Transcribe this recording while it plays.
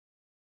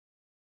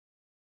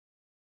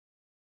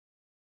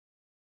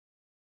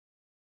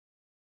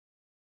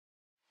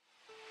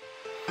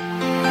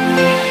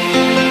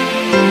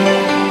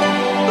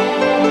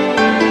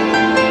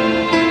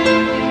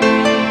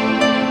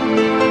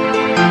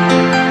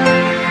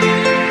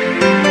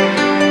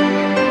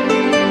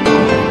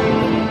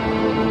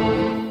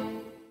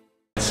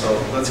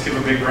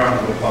round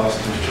of applause.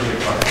 It was truly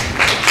fun.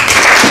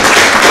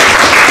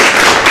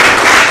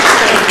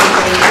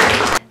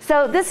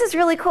 So this is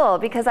really cool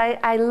because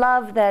I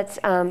love that,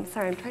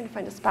 sorry, I'm trying to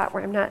find a spot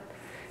where I'm not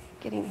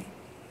getting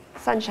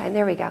sunshine.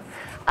 There we go.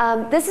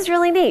 This is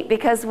really neat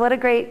because what a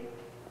great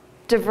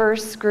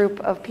diverse group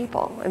of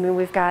people. I mean,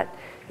 we've got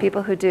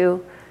people who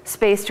do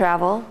space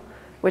travel,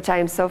 which I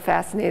am so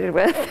fascinated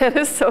with. It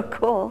is so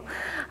cool.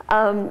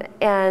 And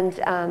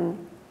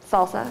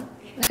salsa,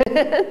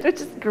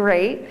 which is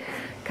great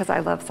because I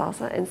love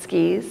salsa, and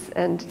skis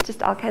and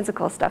just all kinds of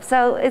cool stuff.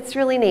 So it's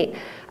really neat.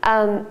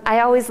 I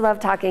always love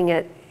talking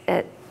at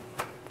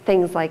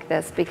things like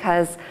this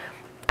because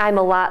I'm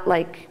a lot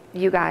like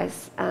you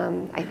guys,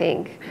 I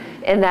think,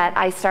 in that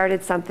I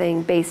started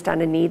something based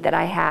on a need that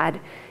I had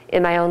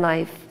in my own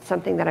life,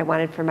 something that I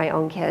wanted for my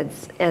own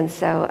kids. And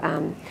so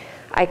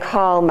I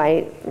call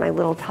my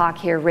little talk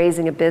here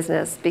Raising a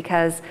Business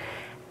because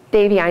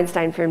Baby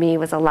Einstein for me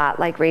was a lot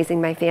like raising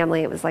my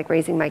family. It was like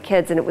raising my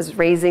kids, and it was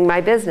raising my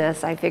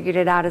business. I figured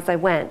it out as I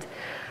went.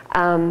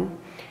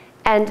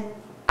 And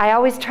I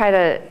always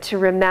try to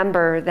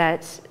remember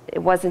that it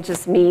wasn't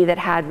just me that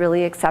had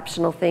really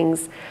exceptional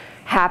things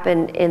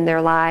happen in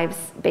their lives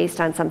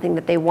based on something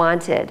that they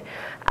wanted.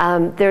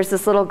 There's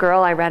this little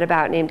girl I read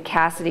about named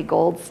Cassidy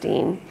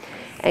Goldstein.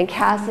 And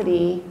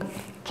Cassidy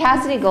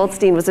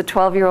Goldstein was a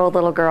 12-year-old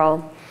little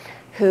girl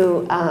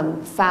who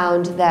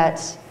found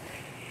that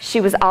she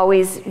was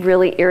always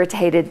really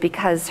irritated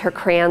because her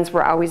crayons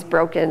were always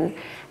broken.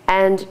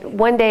 And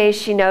one day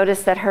she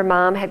noticed that her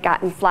mom had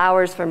gotten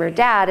flowers from her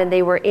dad, and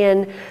they were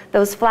in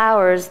those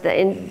flowers, the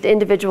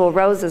individual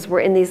roses were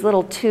in these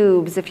little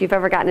tubes. If you've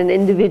ever gotten an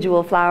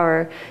individual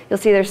flower, you'll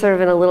see they're sort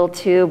of in a little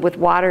tube with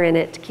water in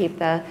it to keep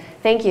the,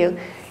 thank you,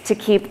 to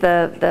keep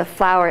the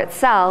flower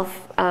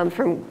itself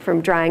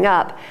from drying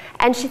up.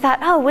 And she thought,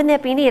 oh, wouldn't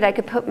that be neat? I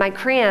could put my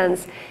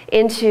crayons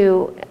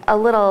into a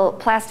little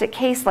plastic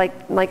case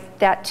like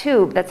that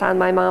tube that's on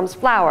my mom's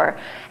flower.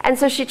 And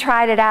so she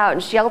tried it out,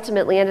 and she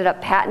ultimately ended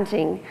up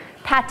patenting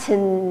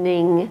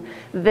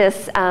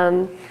this,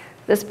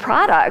 this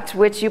product,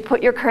 which you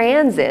put your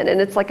crayons in, and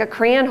it's like a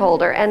crayon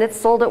holder, and it's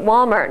sold at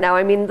Walmart now.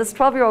 I mean, this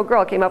 12-year-old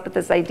girl came up with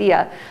this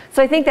idea.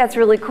 So I think that's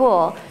really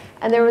cool.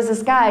 And there was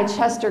this guy,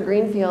 Chester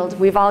Greenfield.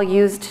 We've all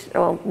used,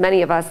 well,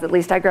 many of us, at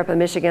least I grew up in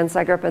Michigan, so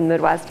I grew up in the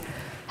Midwest,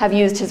 have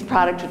used his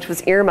product, which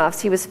was earmuffs.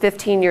 He was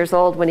 15 years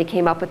old when he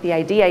came up with the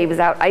idea. He was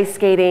out ice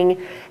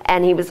skating,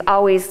 and he was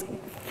always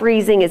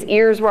freezing. His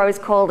ears were always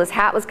cold. His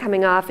hat was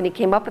coming off, and he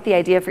came up with the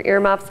idea for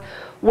earmuffs,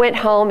 went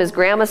home. His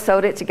grandma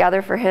sewed it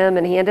together for him,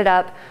 and he ended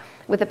up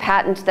with a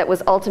patent that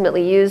was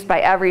ultimately used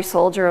by every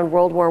soldier in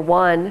World War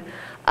I.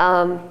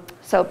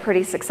 So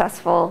pretty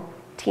successful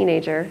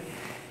teenager.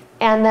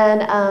 And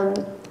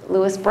then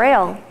Louis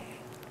Braille,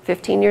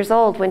 15 years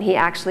old, when he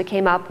actually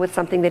came up with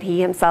something that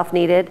he himself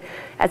needed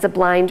as a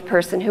blind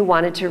person who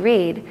wanted to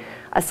read,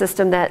 a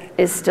system that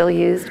is still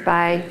used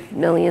by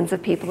millions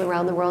of people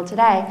around the world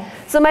today.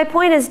 So my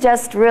point is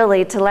just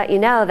really to let you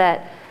know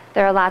that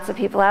there are lots of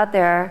people out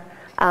there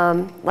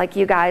like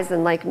you guys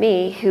and like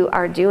me who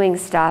are doing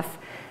stuff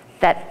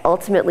that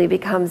ultimately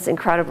becomes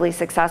incredibly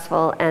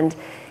successful. And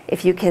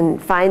if you can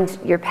find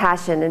your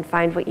passion and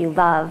find what you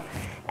love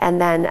and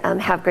then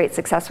have great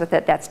success with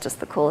it, that's just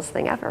the coolest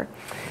thing ever.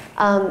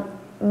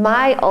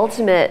 My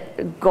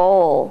ultimate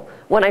goal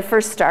when I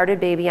first started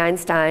Baby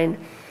Einstein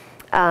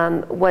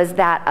was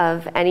that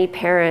of any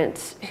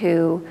parent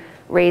who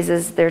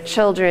raises their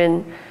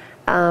children,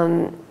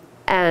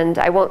 and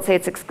I won't say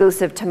it's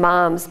exclusive to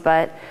moms,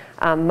 but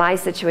my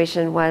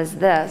situation was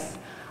this.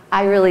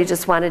 I really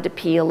just wanted to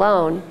pee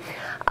alone.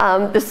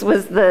 This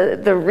was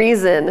the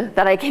reason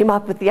that I came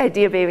up with the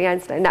idea of Baby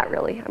Einstein. Not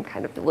really, I'm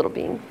kind of a little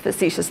being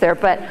facetious there,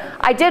 but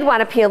I did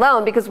want to pee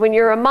alone because when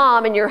you're a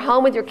mom and you're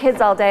home with your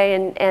kids all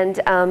day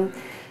and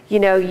you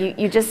know,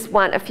 you just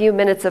want a few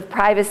minutes of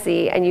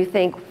privacy and you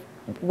think,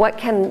 what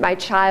can my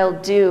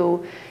child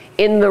do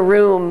in the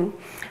room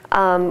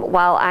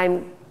while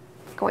I'm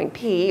going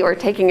pee or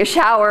taking a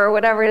shower or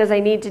whatever it is I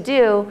need to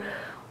do?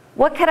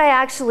 What could I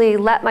actually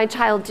let my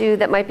child do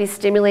that might be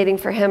stimulating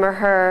for him or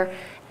her?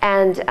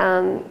 And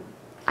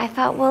I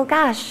thought, well,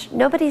 gosh,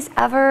 nobody's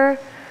ever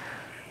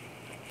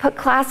put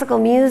classical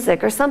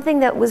music or something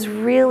that was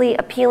really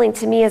appealing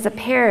to me as a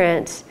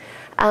parent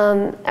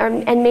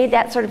and made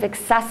that sort of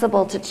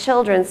accessible to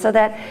children so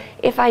that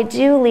if I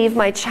do leave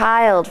my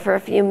child for a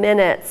few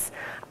minutes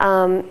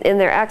in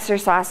their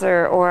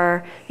exerciser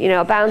or, you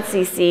know, a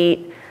bouncy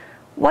seat,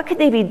 what could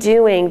they be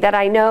doing that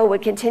I know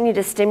would continue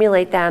to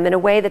stimulate them in a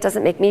way that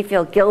doesn't make me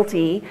feel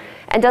guilty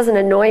and doesn't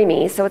annoy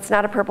me? So it's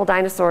not a purple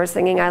dinosaur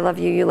singing I love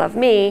you, you love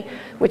me,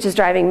 which is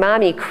driving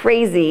mommy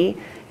crazy.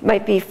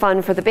 Might be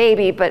fun for the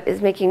baby, but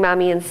is making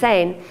mommy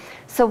insane.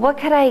 So what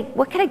could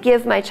I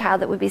give my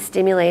child that would be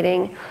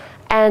stimulating?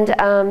 And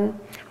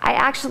I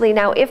actually,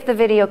 now if the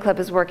video clip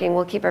is working,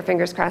 we'll keep our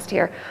fingers crossed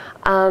here,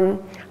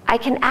 I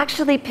can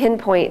actually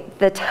pinpoint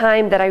the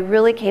time that I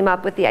really came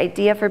up with the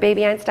idea for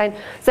Baby Einstein.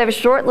 So I have a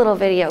short little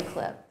video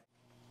clip.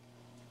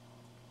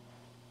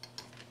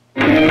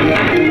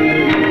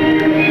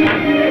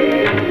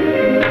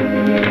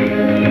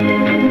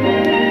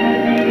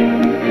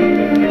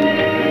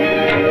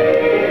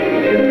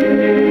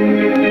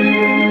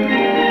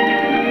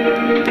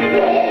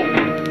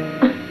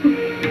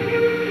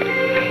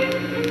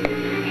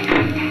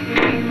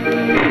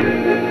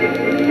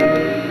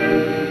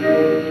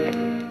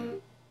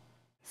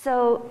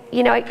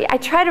 you know, I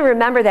try to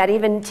remember that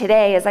even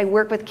today as I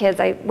work with kids.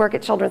 I work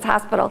at Children's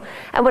Hospital,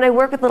 and when I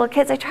work with little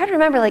kids, I try to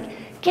remember,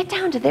 like, get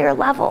down to their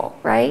level,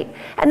 right?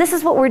 And this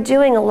is what we're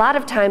doing a lot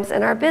of times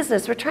in our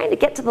business. We're trying to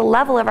get to the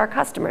level of our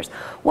customers.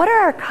 What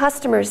are our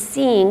customers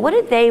seeing? What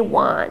do they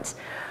want?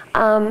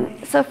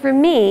 So for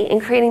me, in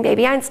creating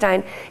Baby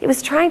Einstein, it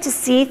was trying to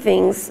see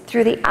things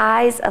through the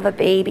eyes of a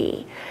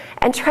baby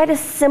and try to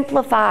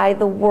simplify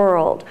the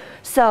world.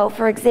 So,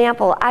 for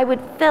example, I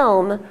would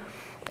film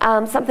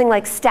something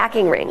like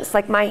stacking rings,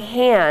 like my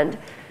hand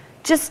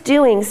just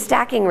doing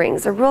stacking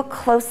rings, a real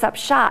close-up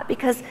shot,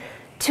 because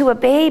to a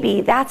baby,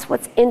 that's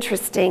what's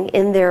interesting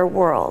in their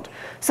world.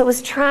 So it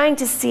was trying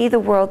to see the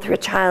world through a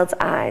child's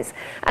eyes.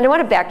 And I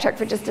want to backtrack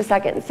for just a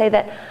second and say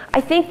that I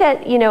think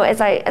that, you know,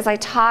 as I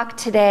talk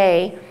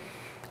today,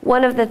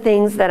 one of the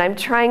things that I'm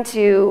trying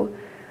to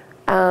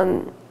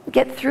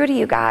get through to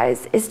you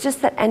guys is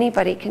just that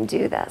anybody can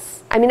do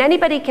this. I mean,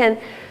 anybody can,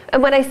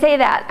 and when I say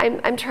that,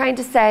 I'm trying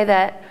to say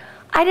that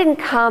I didn't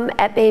come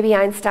at Baby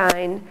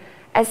Einstein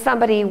as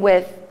somebody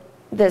with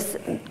this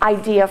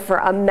idea for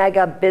a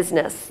mega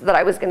business that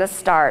I was going to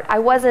start. I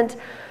wasn't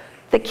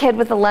the kid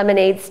with the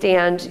lemonade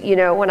stand, you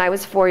know, when I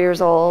was 4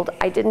 years old.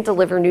 I didn't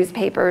deliver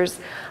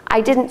newspapers.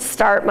 I didn't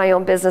start my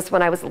own business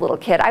when I was a little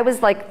kid. I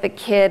was like the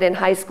kid in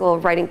high school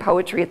writing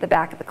poetry at the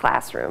back of the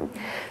classroom.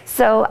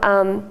 So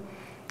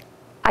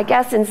I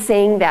guess in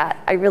saying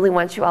that, I really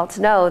want you all to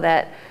know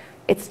that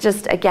it's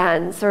just,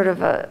 again, sort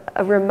of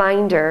a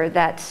reminder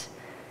that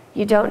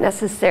you don't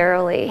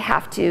necessarily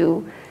have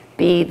to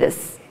be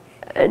this,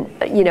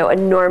 you know,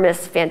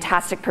 enormous,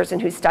 fantastic person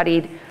who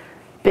studied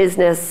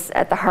business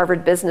at the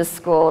Harvard Business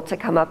School to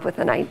come up with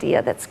an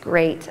idea that's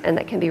great and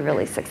that can be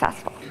really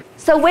successful.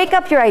 So wake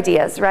up your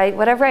ideas, right?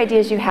 Whatever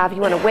ideas you have,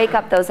 you want to wake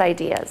up those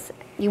ideas.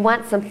 You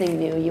want something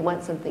new. You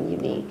want something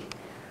unique.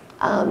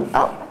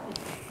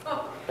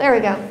 There we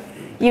go.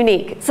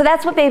 Unique. So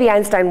that's what Baby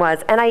Einstein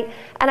was. And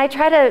I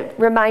try to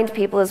remind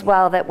people as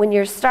well that when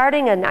you're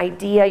starting an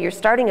idea, you're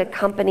starting a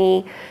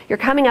company, you're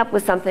coming up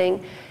with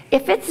something,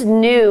 if it's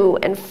new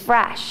and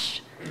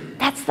fresh,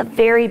 that's the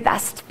very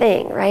best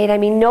thing, right? I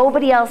mean,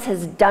 nobody else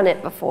has done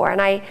it before. And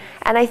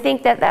I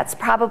think that that's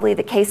probably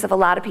the case of a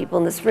lot of people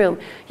in this room.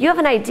 You have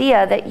an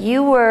idea that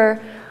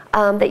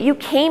you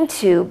came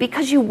to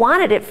because you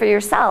wanted it for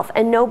yourself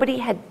and nobody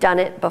had done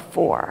it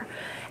before.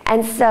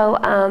 And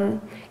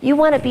so you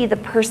want to be the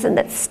person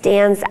that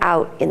stands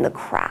out in the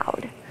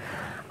crowd.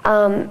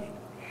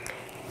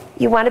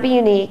 You want to be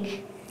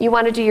unique. You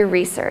want to do your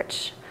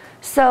research.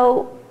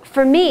 So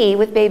for me,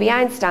 with Baby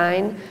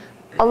Einstein,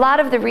 a lot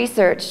of the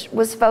research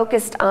was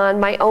focused on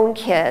my own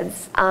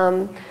kids.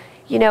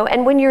 You know,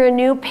 and when you're a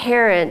new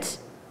parent,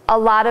 a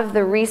lot of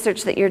the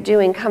research that you're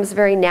doing comes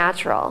very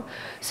natural.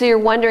 So you're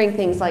wondering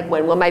things like,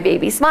 when will my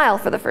baby smile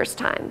for the first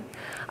time?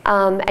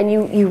 And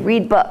you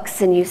read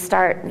books and you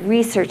start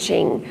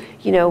researching,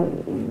 you know,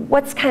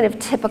 what's kind of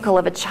typical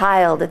of a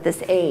child at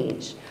this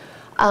age?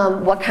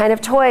 What kind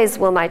of toys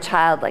will my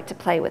child like to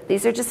play with?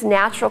 These are just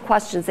natural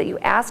questions that you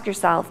ask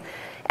yourself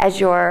as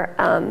you're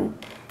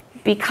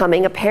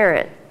becoming a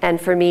parent,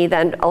 and for me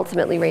then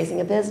ultimately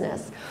raising a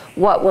business.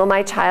 What will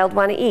my child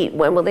want to eat?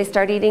 When will they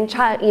start eating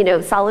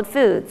solid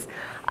foods?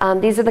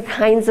 These are the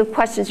kinds of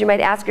questions you might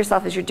ask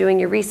yourself as you're doing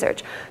your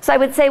research. So I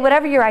would say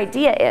whatever your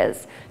idea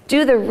is,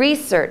 do the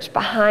research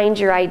behind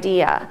your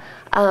idea.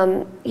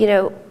 You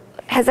know,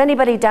 has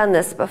anybody done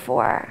this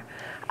before?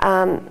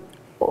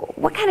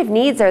 What kind of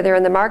needs are there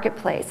in the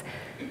marketplace?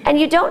 And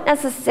you don't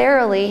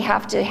necessarily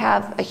have to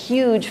have a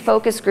huge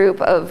focus group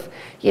of,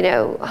 you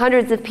know,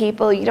 hundreds of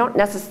people. You don't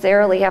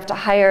necessarily have to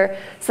hire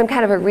some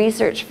kind of a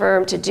research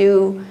firm to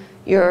do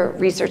your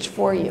research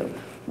for you.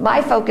 My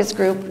focus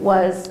group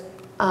was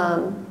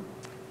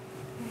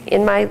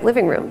in my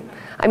living room.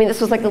 I mean,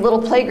 this was like a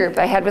little play group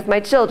I had with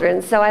my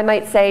children. So I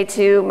might say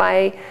to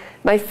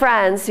my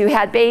friends who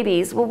had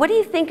babies, well, what do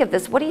you think of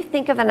this? What do you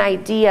think of an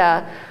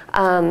idea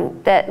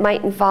that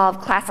might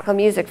involve classical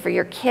music for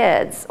your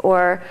kids,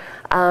 or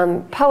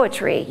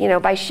poetry, you know,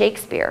 by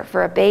Shakespeare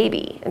for a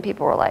baby? And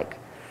people were like,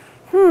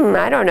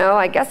 I don't know,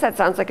 I guess that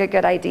sounds like a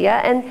good idea.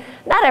 And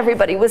not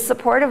everybody was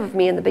supportive of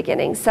me in the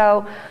beginning.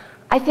 So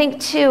I think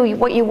too,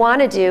 what you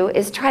want to do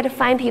is try to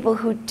find people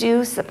who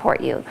do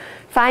support you.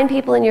 Find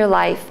people in your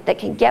life that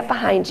can get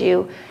behind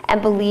you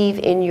and believe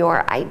in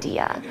your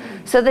idea.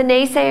 So the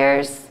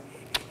naysayers,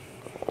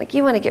 like,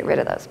 you want to get rid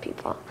of those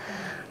people.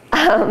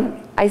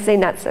 I say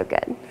not so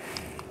good.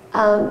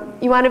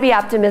 You want to be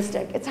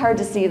optimistic. It's hard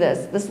to see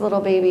this. This little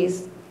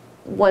baby's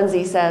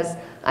onesie says,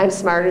 I'm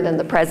smarter than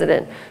the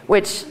president,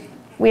 which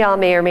we all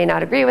may or may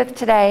not agree with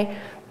today,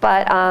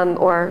 but,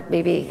 or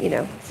maybe, you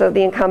know, so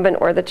the incumbent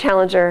or the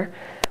challenger,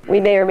 we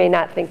may or may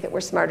not think that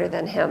we're smarter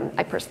than him.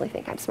 I personally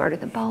think I'm smarter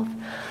than both.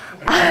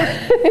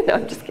 No,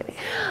 I'm just kidding.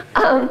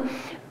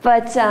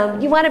 But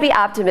you want to be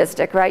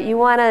optimistic, right? You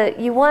want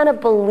to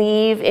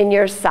believe in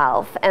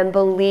yourself and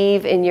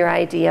believe in your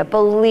idea.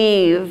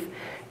 Believe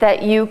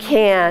that you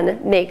can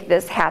make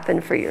this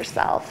happen for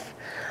yourself.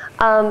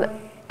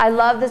 I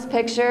love this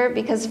picture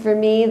because for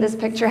me, this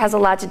picture has a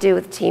lot to do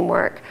with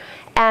teamwork.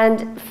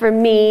 And for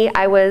me,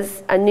 I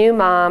was a new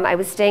mom. I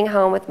was staying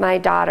home with my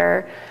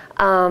daughter,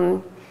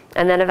 and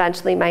then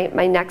eventually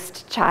my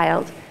next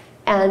child.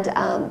 And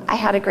I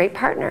had a great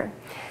partner.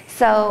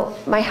 So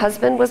my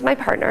husband was my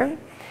partner.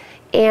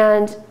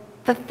 And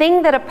the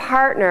thing that a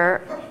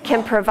partner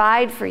can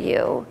provide for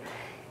you,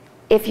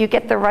 if you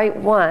get the right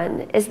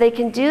one, is they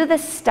can do the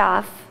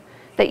stuff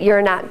that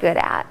you're not good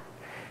at.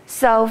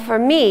 So for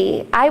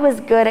me, I was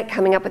good at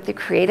coming up with the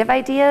creative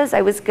ideas.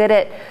 I was good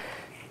at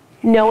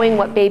knowing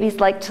what babies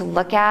like to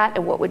look at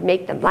and what would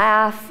make them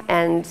laugh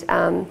and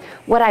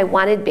what I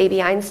wanted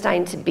baby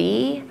Einstein to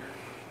be.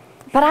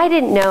 But I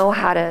didn't know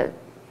how to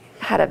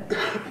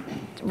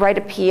write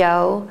a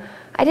PO.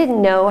 I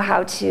didn't know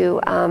how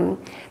to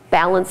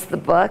balance the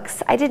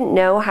books. I didn't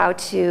know how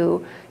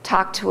to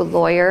talk to a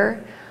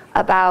lawyer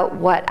about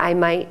what I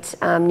might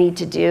need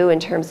to do in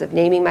terms of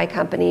naming my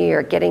company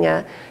or getting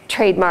a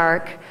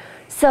trademark.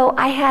 So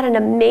I had an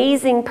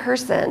amazing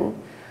person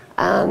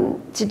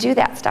to do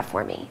that stuff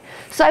for me.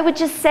 So I would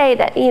just say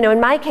that,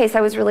 in my case,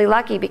 I was really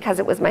lucky because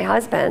it was my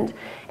husband,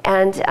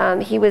 and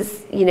he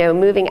was,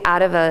 moving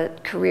out of a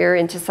career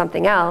into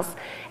something else,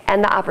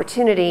 and the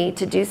opportunity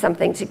to do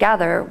something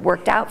together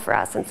worked out for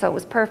us, and so it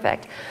was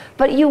perfect.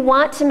 But you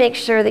want to make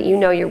sure that you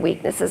know your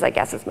weaknesses, I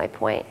guess is my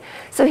point.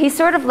 So he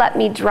sort of let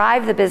me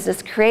drive the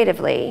business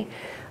creatively,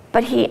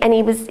 but he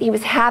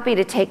was happy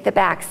to take the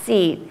back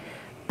seat,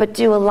 but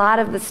do a lot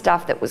of the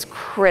stuff that was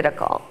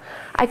critical.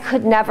 I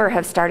could never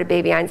have started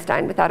Baby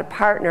Einstein without a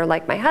partner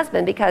like my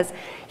husband because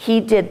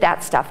he did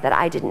that stuff that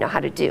I didn't know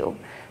how to do.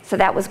 So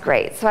that was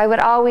great. So I would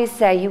always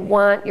say you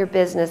want your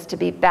business to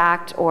be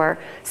backed or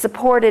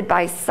supported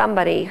by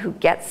somebody who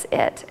gets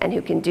it and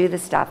who can do the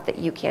stuff that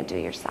you can't do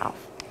yourself.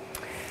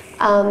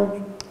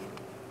 I'm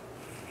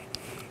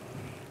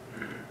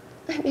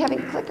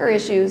having clicker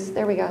issues.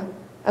 There we go.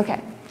 Okay.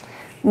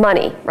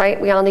 Money,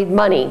 right? We all need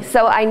money.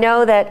 So I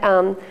know that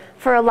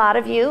for a lot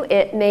of you,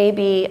 it may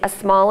be a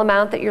small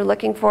amount that you're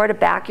looking for to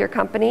back your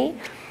company.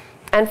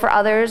 And for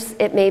others,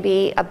 it may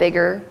be a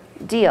bigger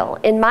deal.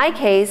 In my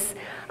case,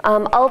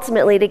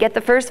 ultimately, to get the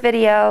first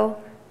video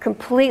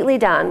completely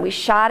done, we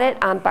shot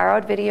it on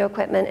borrowed video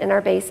equipment in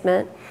our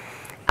basement.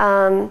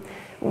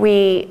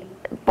 We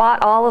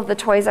bought all of the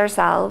toys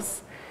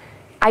ourselves.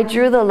 I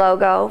drew the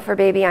logo for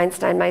Baby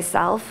Einstein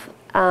myself.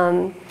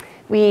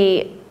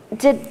 We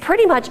did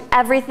pretty much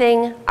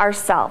everything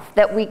ourselves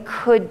that we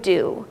could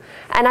do.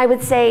 And I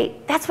would say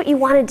that's what you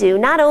want to do,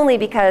 not only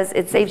because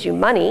it saves you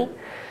money,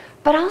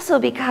 but also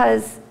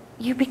because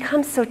you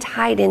become so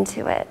tied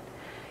into it.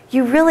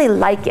 You really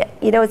like it.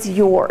 It's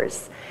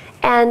yours.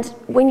 And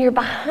when you're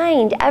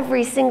behind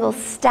every single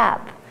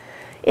step,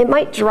 it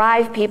might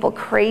drive people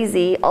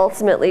crazy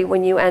ultimately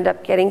when you end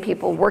up getting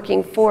people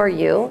working for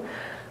you.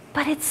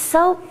 But it's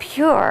so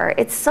pure.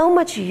 It's so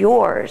much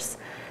yours.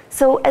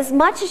 So as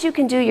much as you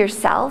can do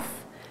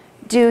yourself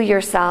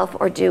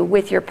or do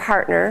with your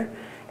partner,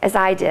 as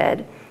I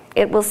did,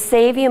 it will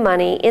save you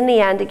money. In the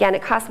end, again,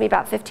 it cost me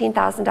about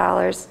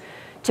 $15,000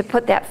 to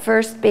put that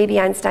first Baby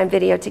Einstein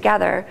video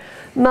together.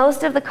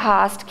 Most of the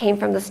cost came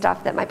from the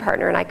stuff that my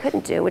partner and I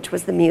couldn't do, which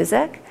was the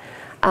music.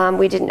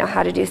 We didn't know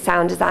how to do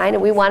sound design,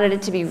 and we wanted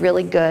it to be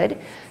really good.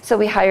 So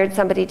we hired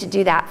somebody to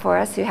do that for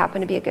us who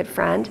happened to be a good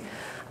friend.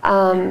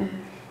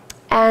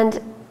 And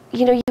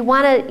you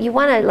want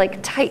to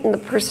like tighten the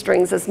purse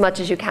strings as much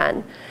as you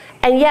can.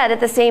 And yet, at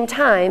the same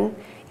time,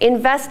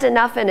 invest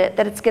enough in it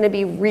that it's going to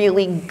be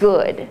really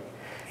good.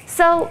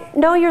 So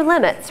know your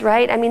limits,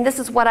 right? I mean, this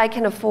is what I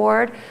can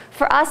afford.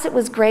 For us, it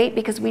was great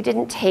because we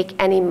didn't take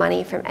any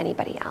money from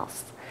anybody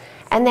else.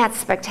 And that's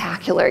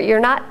spectacular.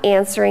 You're not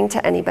answering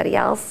to anybody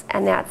else,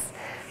 and that's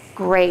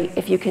great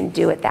if you can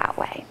do it that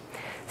way.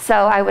 So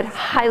I would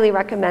highly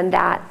recommend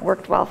that.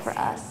 Worked well for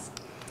us.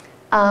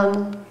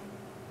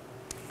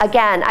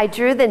 Again, I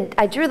drew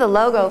the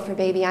logo for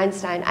Baby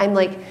Einstein. I'm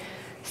like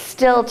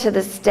still to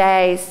this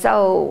day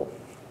so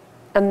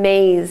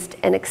amazed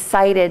and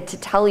excited to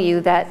tell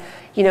you that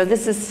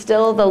this is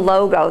still the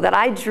logo that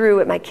I drew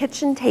at my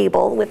kitchen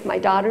table with my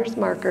daughter's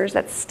markers.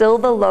 That's still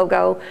the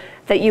logo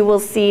that you will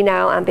see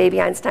now on Baby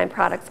Einstein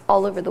products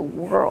all over the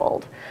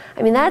world.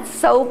 I mean, that's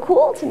so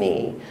cool to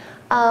me.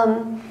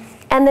 And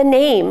the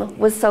name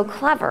was so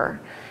clever.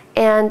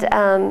 And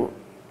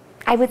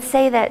I would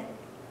say that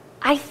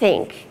I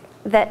think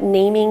that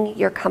naming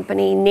your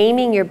company,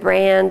 naming your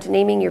brand,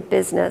 naming your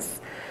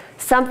business,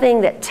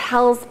 something that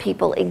tells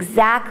people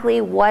exactly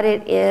what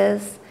it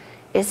is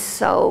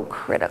so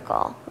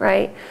critical,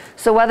 right?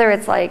 So whether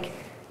it's like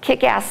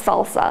kick-ass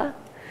salsa,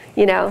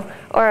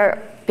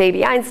 or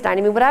Baby Einstein,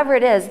 I mean, whatever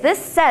it is, this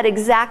said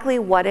exactly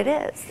what it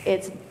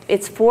is.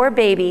 It's for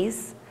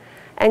babies,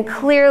 and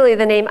clearly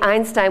the name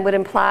Einstein would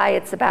imply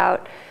it's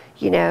about,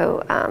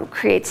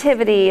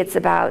 creativity, it's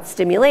about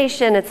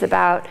stimulation, it's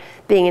about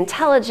being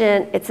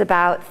intelligent, it's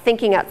about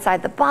thinking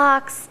outside the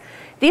box.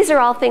 These are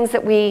all things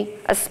that we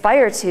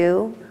aspire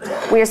to.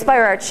 We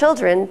aspire our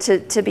children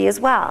to be as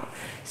well.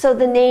 So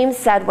the name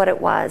said what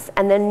it was,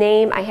 and the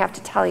name, I have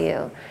to tell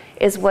you,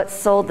 is what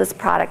sold this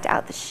product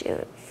out the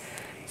chute.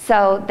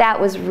 So that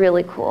was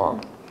really cool.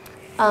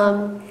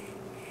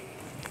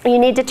 you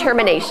need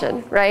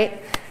determination,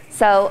 right?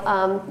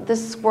 So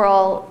this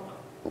squirrel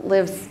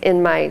lives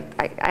in my,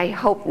 I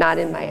hope not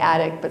in my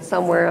attic, but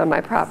somewhere on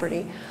my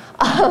property.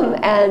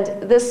 And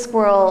this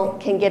squirrel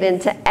can get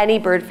into any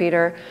bird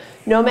feeder,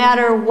 no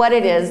matter what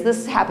it is.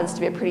 This happens to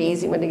be a pretty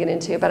easy one to get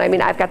into, but I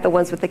mean, I've got the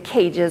ones with the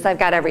cages, I've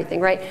got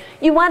everything, right?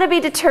 You want to be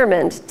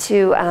determined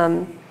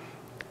to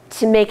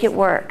make it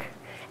work.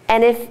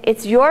 And if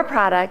it's your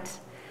product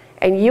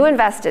and you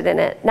invested in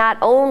it, not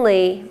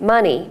only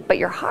money, but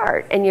your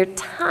heart and your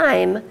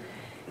time,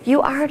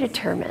 you are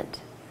determined,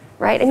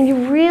 right? And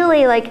you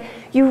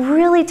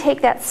really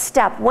take that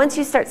step. Once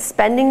you start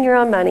spending your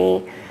own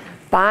money,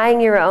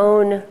 buying your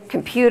own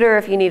computer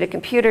if you need a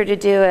computer to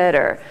do it,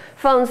 or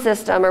phone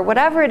system, or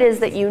whatever it is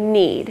that you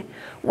need,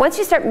 once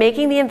you start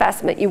making the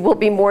investment, you will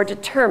be more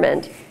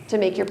determined to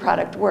make your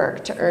product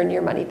work, to earn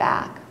your money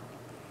back.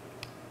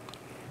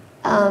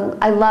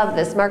 I love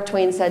this. Mark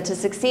Twain said, to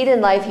succeed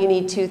in life, you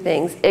need two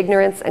things,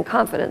 ignorance and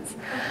confidence.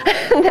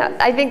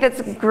 I think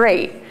that's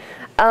great.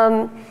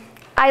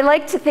 I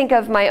like to think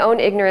of my own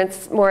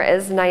ignorance more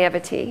as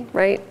naivety,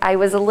 right? I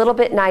was a little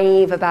bit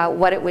naive about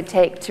what it would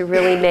take to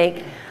really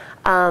make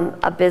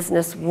a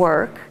business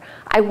work.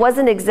 I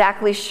wasn't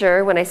exactly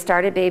sure when I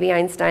started Baby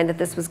Einstein that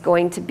this was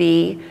going to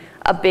be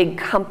a big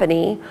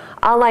company.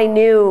 All I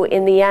knew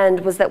in the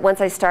end was that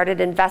once I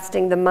started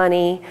investing the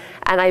money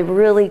and I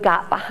really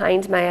got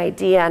behind my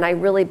idea and I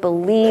really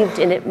believed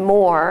in it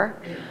more,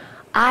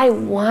 I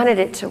wanted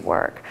it to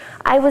work.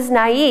 I was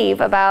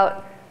naive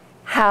about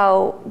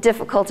how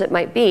difficult it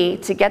might be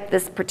to get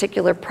this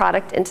particular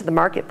product into the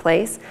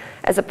marketplace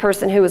as a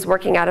person who was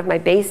working out of my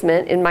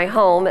basement in my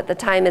home at the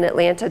time in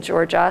Atlanta,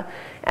 Georgia,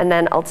 and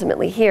then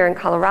ultimately here in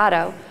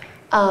Colorado.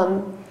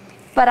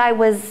 But I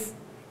was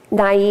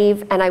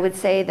naive, and I would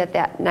say that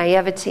that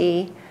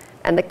naivety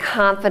and the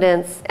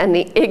confidence and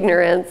the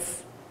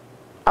ignorance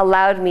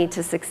allowed me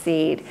to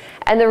succeed.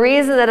 And the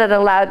reason that it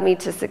allowed me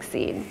to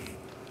succeed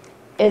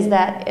is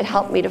that it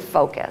helped me to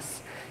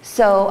focus.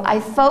 So I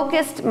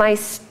focused my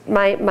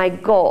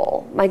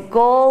goal. My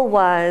goal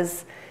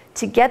was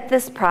to get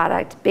this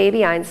product,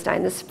 Baby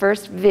Einstein, this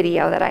first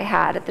video that I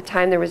had. At the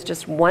time, there was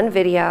just one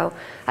video.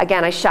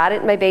 Again, I shot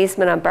it in my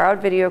basement on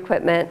borrowed video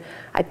equipment.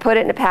 I put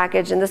it in a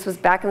package, and this was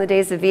back in the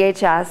days of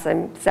VHS,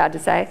 I'm sad to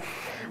say.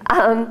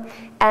 And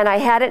I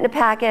had it in a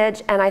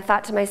package, and I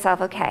thought to myself,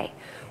 okay,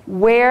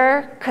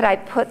 where could I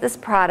put this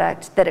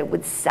product that it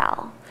would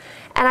sell?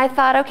 And I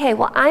thought, okay,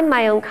 well, I'm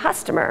my own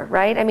customer,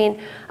 right? I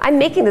mean, I'm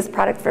making this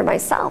product for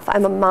myself.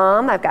 I'm a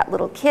mom, I've got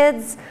little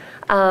kids,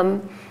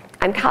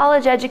 I'm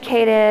college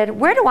educated.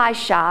 Where do I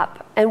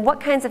shop? And what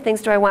kinds of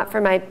things do I want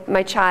for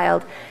my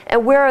child?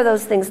 And where are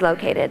those things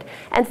located?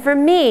 And for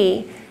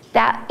me,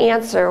 that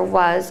answer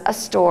was a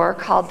store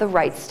called The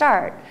Right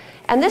Start.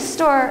 And this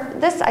store,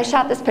 I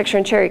shot this picture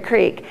in Cherry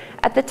Creek.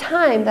 At the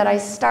time that I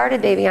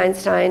started Baby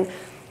Einstein,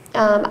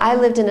 I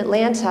lived in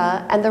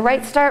Atlanta, and The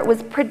Right Start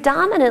was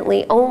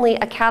predominantly only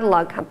a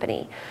catalog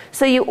company.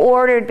 So you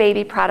ordered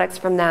baby products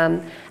from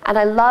them, and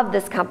I love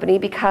this company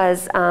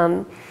because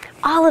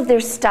all of their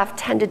stuff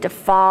tended to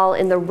fall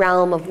in the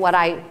realm of what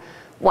I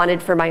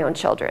wanted for my own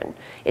children.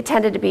 It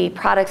tended to be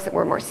products that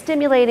were more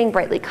stimulating,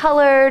 brightly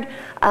colored,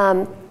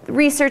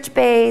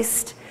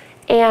 research-based,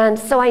 and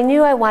so I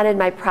knew I wanted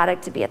my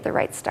product to be at The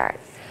Right Start.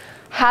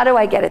 How do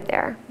I get it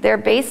there? They're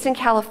based in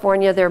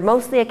California. They're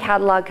mostly a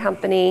catalog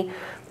company.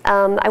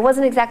 I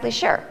wasn't exactly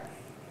sure.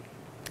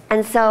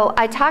 And so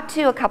I talked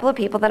to a couple of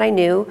people that I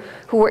knew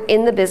who were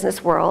in the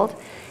business world,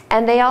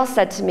 and they all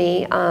said to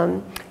me,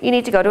 you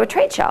need to go to a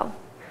trade show.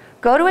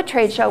 Go to a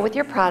trade show with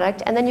your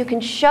product, and then you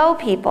can show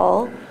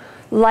people,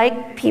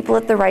 like people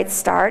at The Right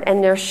Start,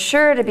 and there's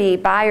sure to be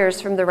buyers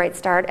from The Right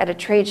Start at a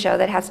trade show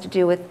that has to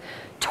do with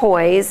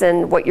toys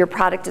and what your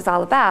product is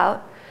all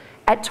about,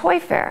 at Toy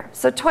Fair.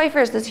 So Toy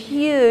Fair is this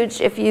huge,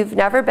 if you've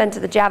never been to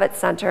the Javits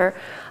Center,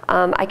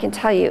 I can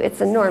tell you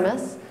it's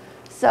enormous.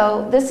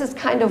 So this is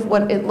kind of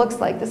what it looks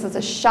like. This is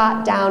a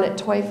shot down at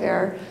Toy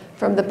Fair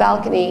from the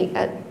balcony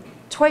at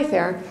Toy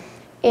Fair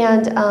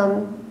and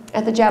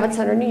at the Javits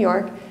Center in New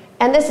York.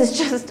 And this is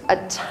just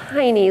a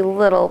tiny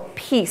little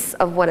piece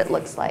of what it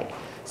looks like.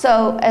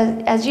 So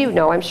as you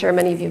know, I'm sure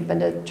many of you have been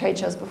to trade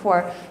shows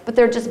before, but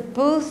they're just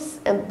booths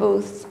and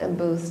booths and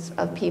booths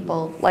of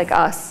people like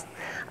us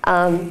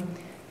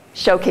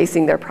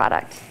showcasing their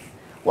product.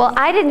 Well,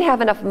 I didn't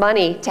have enough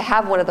money to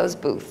have one of those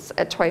booths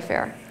at Toy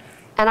Fair.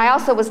 And I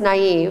also was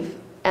naive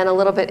and a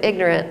little bit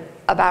ignorant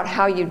about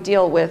how you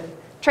deal with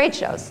trade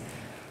shows.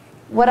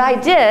 What I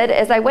did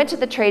is I went to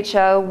the trade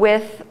show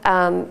with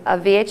a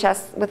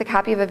VHS, with a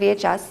copy of a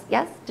VHS.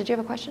 Yes? Did you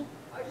have a question?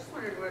 I just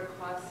wondered what it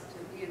costs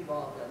to be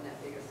involved on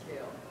that big a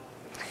scale.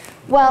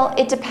 Well,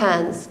 it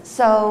depends.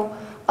 So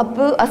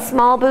a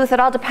small booth, it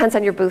all depends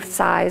on your booth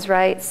size,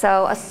 right?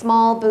 So a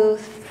small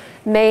booth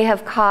may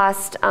have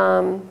cost,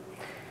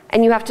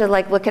 and you have to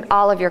look at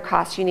all of your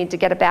costs. You need to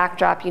get a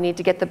backdrop, you need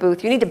to get the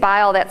booth, you need to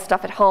buy all that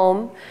stuff at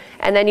home,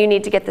 and then you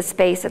need to get the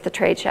space at the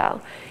trade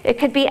show. It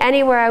could be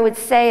anywhere, I would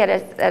say,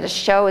 at a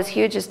show as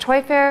huge as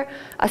Toy Fair.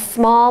 A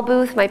small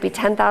booth might be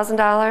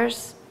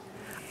 $10,000.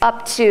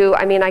 up to,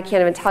 I mean, I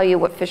can't even tell you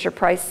what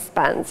Fisher-Price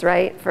spends,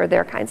 right, for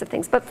their kinds of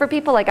things. But for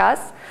people like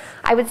us,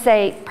 I would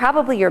say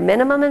probably your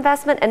minimum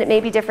investment, and it may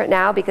be different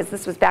now because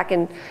this was back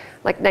in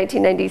like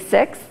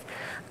 1996,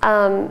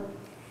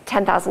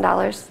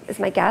 $10,000 is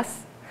my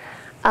guess.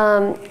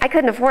 I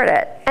couldn't afford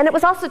it. And it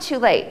was also too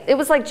late. It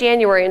was like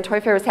January, and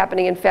Toy Fair was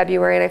happening in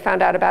February, and I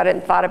found out about it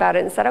and thought about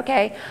it and said,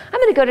 okay, I'm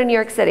going to go to New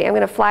York City. I'm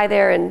going to fly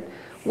there and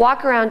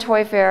walk around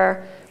Toy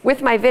Fair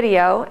with my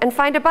video and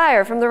find a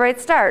buyer from the right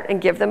start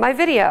and give them my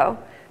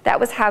video. That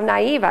was how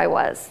naive I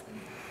was.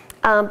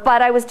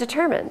 But I was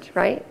determined,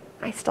 right?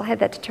 I still had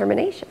that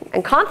determination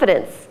and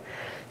confidence.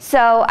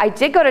 So I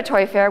did go to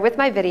Toy Fair with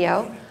my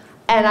video,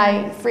 and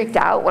I freaked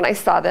out when I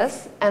saw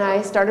this, and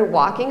I started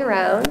walking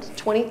around,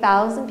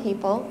 20,000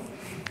 people,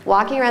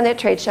 walking around that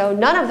trade show.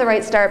 None of the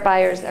right start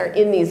buyers are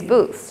in these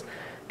booths,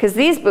 because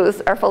these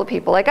booths are full of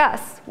people like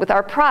us with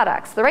our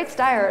products. The right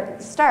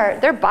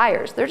start, they're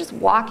buyers. They're just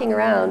walking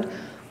around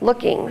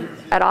looking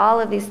at all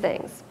of these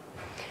things.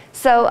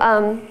 So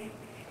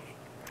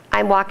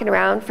I'm walking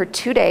around for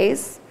 2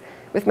 days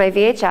with my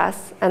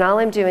VHS, and all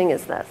I'm doing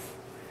is this,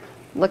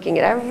 looking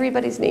at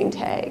everybody's name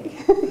tag.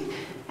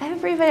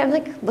 Everybody, I'm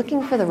like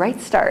looking for the right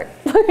start.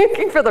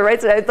 Looking for the right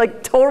start. I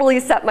like totally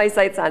set my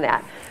sights on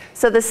that.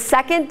 So the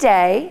second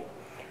day,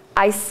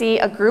 I see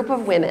a group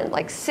of women,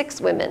 like 6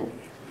 women,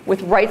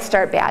 with Right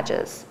Start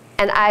badges.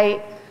 And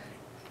I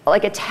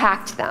like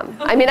attacked them.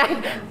 I mean,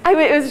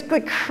 it was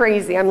like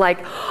crazy. I'm like,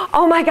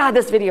 oh my God,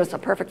 this video is so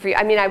perfect for you.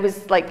 I mean, I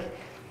was like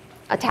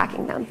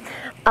attacking them.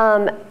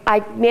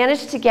 I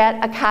managed to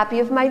get a copy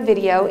of my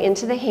video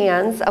into the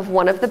hands of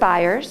one of the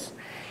buyers,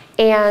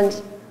 and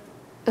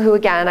who,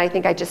 again, I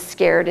think I just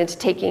scared into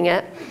taking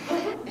it.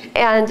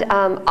 And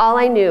all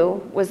I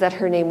knew was that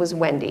her name was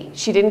Wendy.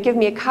 She didn't give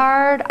me a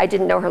card. I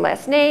didn't know her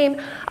last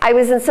name. I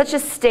was in such a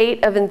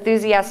state of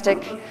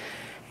enthusiastic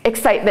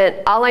excitement.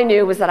 All I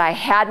knew was that I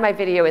had my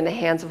video in the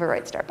hands of a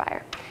Right Start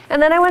buyer.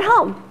 And then I went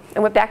home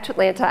and went back to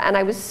Atlanta, and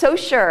I was so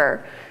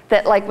sure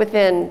that like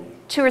within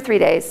 2 or 3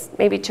 days,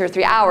 maybe 2 or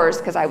 3 hours,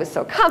 because I was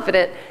so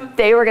confident,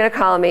 they were going to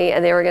call me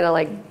and they were going to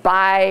like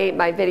buy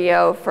my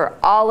video for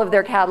all of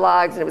their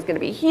catalogs, and it was going to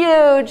be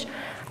huge.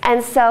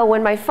 And so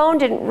when my phone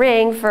didn't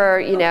ring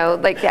for, you know,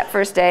 like that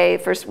first day,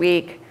 first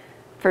week,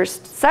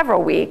 first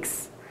several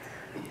weeks,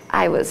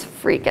 I was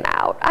freaking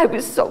out. I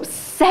was so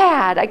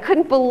sad. I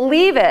couldn't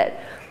believe it.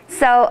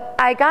 So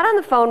I got on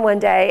the phone one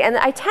day, and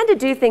I tend to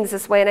do things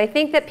this way, and I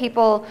think that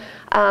people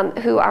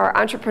who are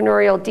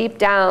entrepreneurial deep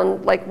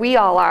down, like we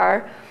all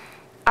are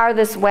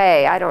this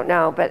way. I don't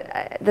know,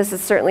 but this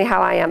is certainly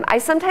how I am. I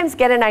sometimes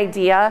get an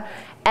idea,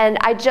 and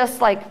I just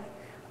like,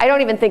 I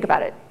don't even think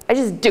about it. I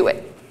just do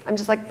it. I'm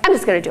just like, I'm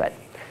just going to do it.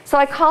 So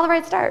I call the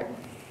Right Start,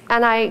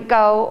 and I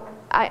go,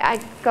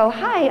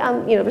 hi,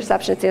 you know,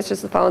 receptionist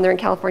answers the phone. They're in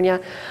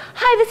California.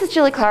 Hi, this is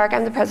Julie Clark.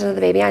 I'm the president of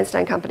the Baby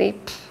Einstein Company.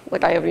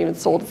 Like, I haven't even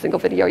sold a single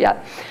video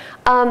yet.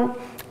 And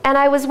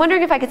I was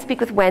wondering if I could speak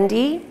with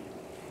Wendy.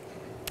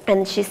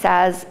 And she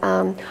says,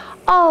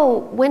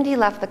 oh, Wendy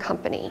left the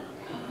company.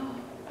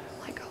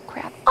 I'm like, oh,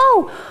 crap.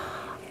 Oh,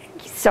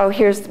 so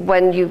here's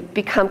when you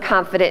become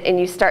confident and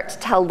you start to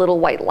tell little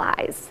white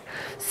lies.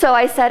 So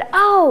I said,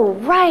 oh,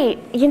 right.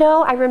 You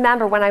know, I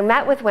remember when I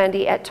met with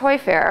Wendy at Toy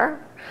Fair,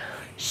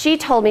 she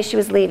told me she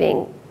was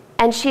leaving,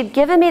 and she'd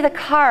given me the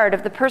card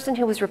of the person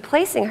who was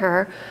replacing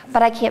her,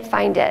 but I can't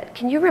find it.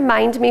 Can you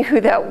remind me who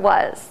that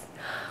was?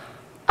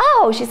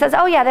 Oh, she says,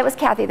 oh yeah, that was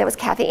Kathy. That was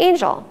Kathy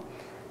Angel,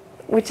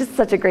 which is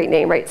such a great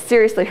name, right?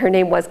 Seriously, her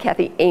name was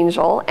Kathy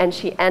Angel, and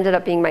she ended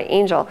up being my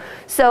angel.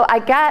 So I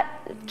got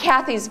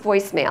Kathy's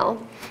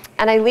voicemail,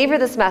 and I leave her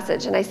this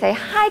message, and I say,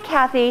 hi,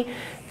 Kathy.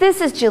 This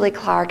is Julie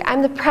Clark.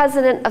 I'm the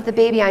president of the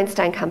Baby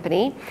Einstein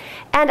Company,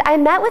 and I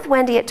met with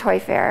Wendy at Toy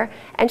Fair,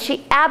 and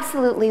she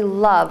absolutely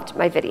loved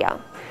my video.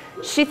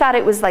 She thought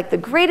it was like the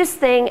greatest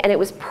thing, and it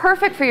was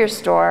perfect for your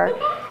store,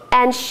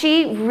 and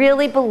she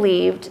really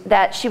believed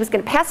that she was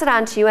going to pass it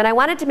on to you, and I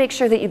wanted to make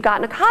sure that you'd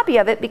gotten a copy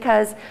of it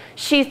because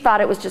she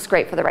thought it was just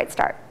great for the Right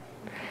Start.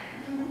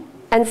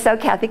 And so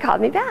Kathy called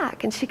me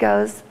back, and she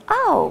goes,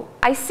 oh,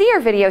 I see your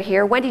video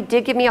here. Wendy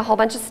did give me a whole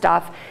bunch of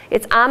stuff.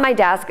 It's on my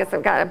desk.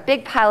 I've got a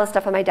big pile of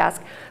stuff on my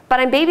desk, but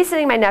I'm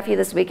babysitting my nephew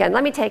this weekend.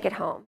 Let me take it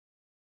home.